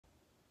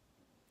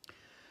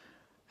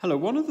Hello.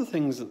 One of the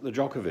things that the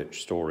Djokovic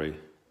story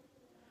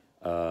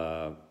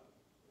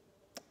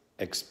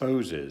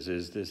exposes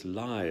is this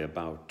lie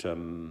about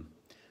one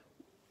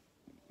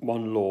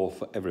law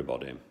for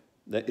everybody.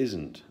 There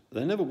isn't.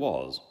 There never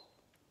was.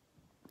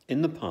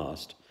 In the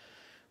past,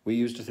 we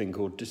used a thing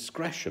called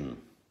discretion,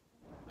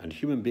 and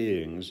human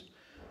beings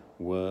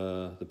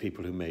were the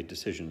people who made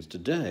decisions.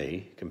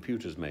 Today,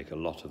 computers make a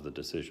lot of the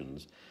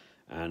decisions,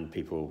 and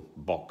people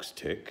box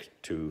tick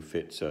to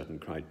fit certain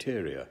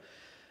criteria.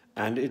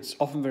 And it's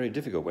often very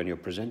difficult when you're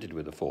presented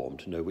with a form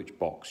to know which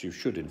box you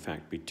should in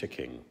fact be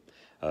ticking.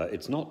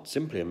 It's not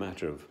simply a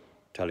matter of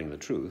telling the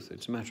truth,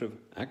 it's a matter of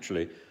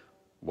actually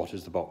what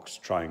is the box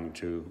trying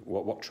to,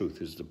 what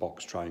truth is the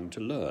box trying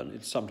to learn.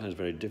 It's sometimes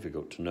very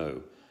difficult to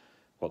know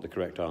what the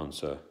correct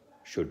answer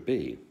should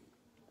be.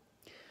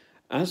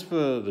 As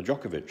for the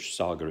Djokovic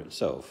saga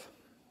itself,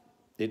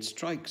 it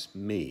strikes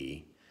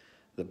me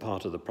that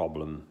part of the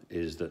problem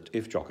is that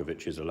if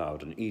Djokovic is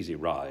allowed an easy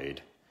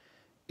ride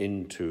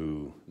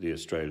into the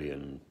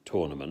Australian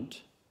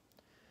tournament,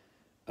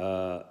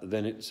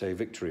 then it's a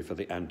victory for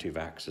the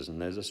anti-vaxxers,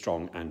 and there's a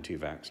strong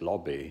anti-vax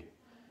lobby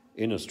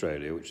in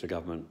Australia, which the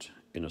government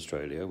in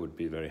Australia would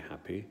be very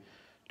happy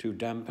to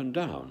dampen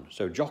down.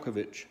 So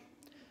Djokovic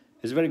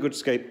is a very good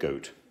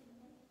scapegoat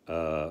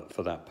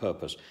for that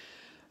purpose.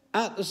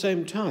 At the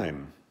same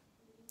time,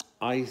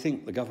 I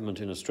think the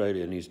government in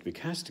Australia needs to be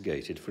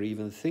castigated for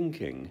even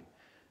thinking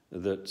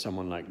that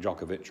someone like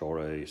Djokovic or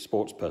a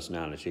sports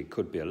personality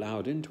could be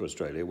allowed into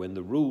Australia when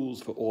the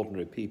rules for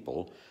ordinary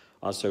people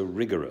are so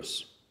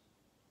rigorous.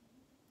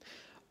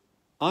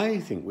 I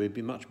think we'd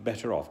be much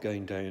better off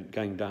going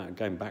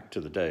back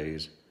to the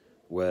days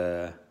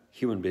where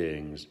human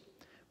beings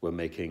were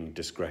making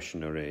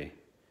discretionary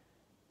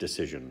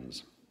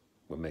decisions.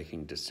 We're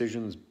making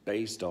decisions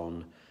based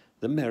on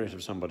the merit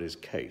of somebody's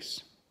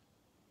case.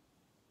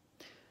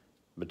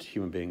 But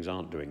human beings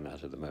aren't doing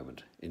that at the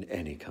moment in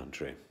any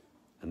country.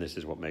 And this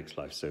is what makes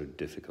life so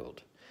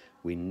difficult.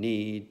 We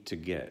need to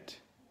get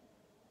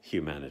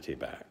humanity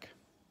back.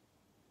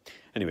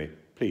 Anyway,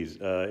 please,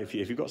 if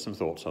you've got some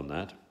thoughts on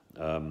that,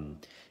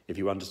 if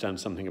you understand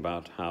something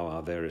about how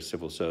our various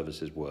civil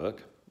services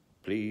work,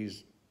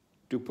 please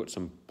do put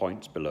some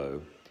points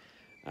below,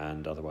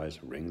 and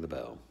otherwise ring the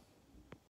bell.